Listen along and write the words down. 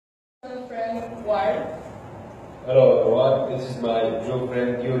friend Ward. Hello everyone, this is my new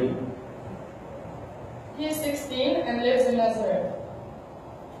friend Yuli. He is 16 and lives in Nazareth.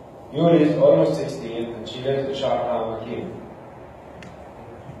 Yuli is almost 16 and she lives in Sharjah, Makeen.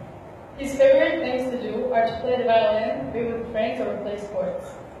 His favorite things to do are to play the violin, be with friends, or play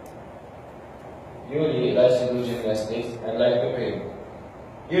sports. Yuli likes to do gymnastics and like to paint.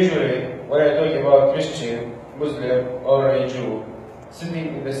 Usually, when I talk about Christian, Muslim, or a Jew sitting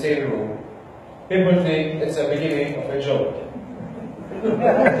in the same room, people think it's the beginning of a joke.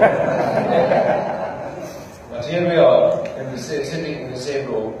 But here we are, sitting in the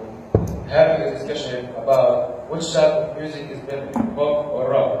same room, having a discussion about which type of music is better, pop or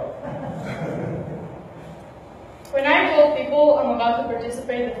rock. When I told people I'm about to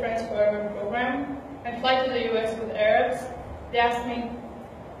participate in the Friends Forever program and fly to the US with Arabs, they asked me,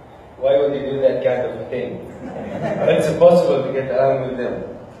 why would you do that kind of a thing? It's impossible to get along with them.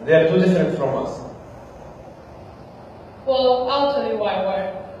 They are too different from us. well, I'll tell you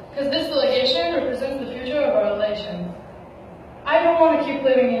why. Because this delegation represents the future of our relation. I don't want to keep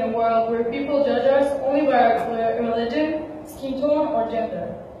living in a world where people judge us only by our religion, skin tone, or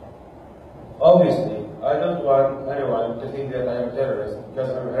gender. Obviously, I don't want anyone to think that I am a terrorist because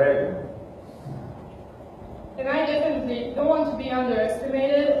I'm Arabian. And I definitely don't want to be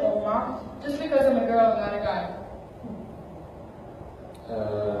underestimated or mocked just because I'm a girl and not a guy.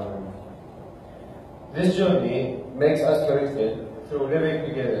 This journey makes us connected through living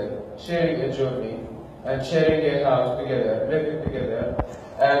together, sharing a journey, and sharing a house together, living together,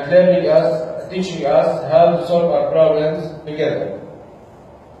 and learning us, teaching us how to solve our problems together.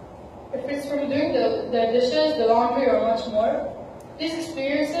 If it's from doing the dishes, the laundry, or much more, these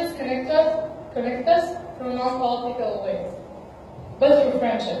experiences connect us through non-political ways, but through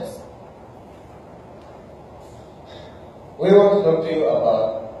friendships. We want to talk to you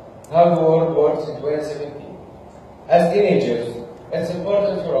about how the world works in 2017. As teenagers, it's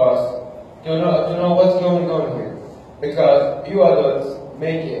important for us to know what's going on here, because you adults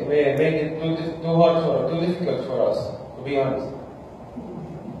make it too difficult for us, to be honest.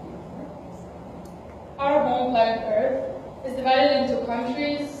 Our home planet Earth is divided into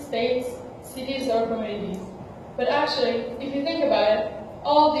countries, states, cities, or communities. But actually, if you think about it,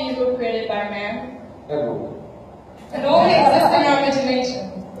 all of these were created by man and only exist in our imagination.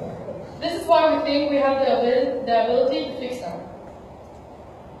 This is why we think we have the ability to fix them.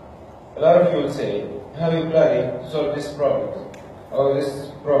 A lot of you will say, how are you planning to solve this problem?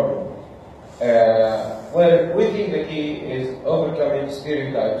 Well, we think the key is overcoming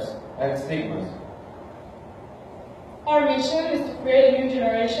stereotypes and stigmas. Our mission is to create a new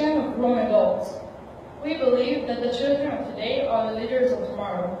generation of grown adults. We believe that the children of today are the leaders of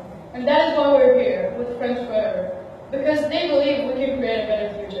tomorrow. And that is why we're here with Friends Forever. Because they believe we can create a better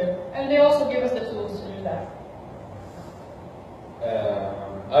future. And they also give us the tools to do that.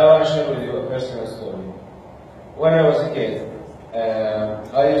 I want to share with you a personal story. When I was a kid,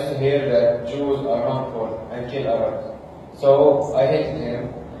 I used to hear that Jews are harmful and kill Arabs. So I hated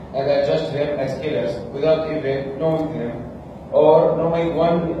him and I judged them as killers without even knowing them or knowing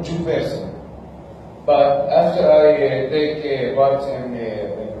one Jew person. But after I take part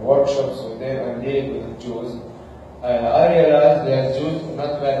in workshops with them and deal with the Jews, I realized that Jews are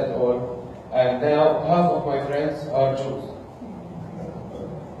not bad at all, and now half of my friends are Jews.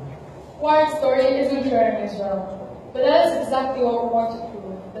 Ward's story isn't rare in Israel, but that is exactly what we want to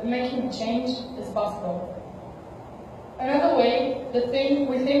prove, that making change is possible. Another way,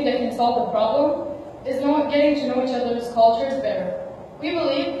 we think that can solve the problem is getting to know each other's cultures better. We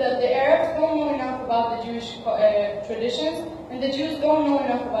believe that the Arabs don't know enough about the Jewish traditions, and the Jews don't know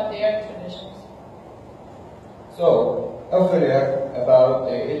enough about the Arab traditions. So, if we learn about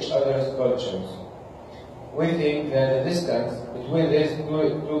each other's cultures, we think that the distance between these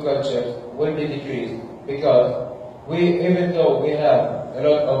two cultures will be decreased, because even though we have a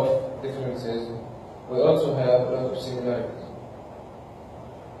lot of differences, we also have a lot of similarities.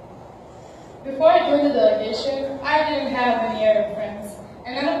 Before I joined the delegation, I didn't have any Arab friends,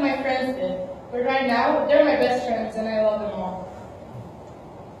 and none of my friends did. But right now, they're my best friends, and I love them all.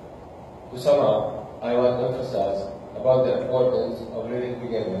 To sum up, I want to emphasize about the importance of living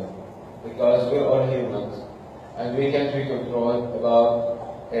together, because we're all humans, and we can't be controlled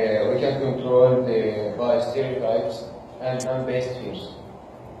by stereotypes and unbased fears.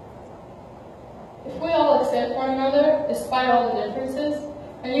 If we all accept one another, despite all the differences,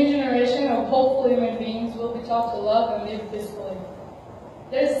 a new generation of hopeful human beings will be taught to love and live peacefully.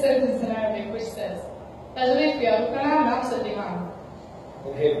 There's a sentence in Arabic which says, "Tajrib yarukana nafs al-iman."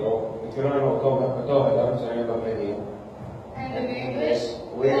 In Hebrew, And in English,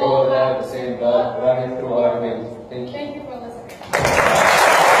 we all have have the same blood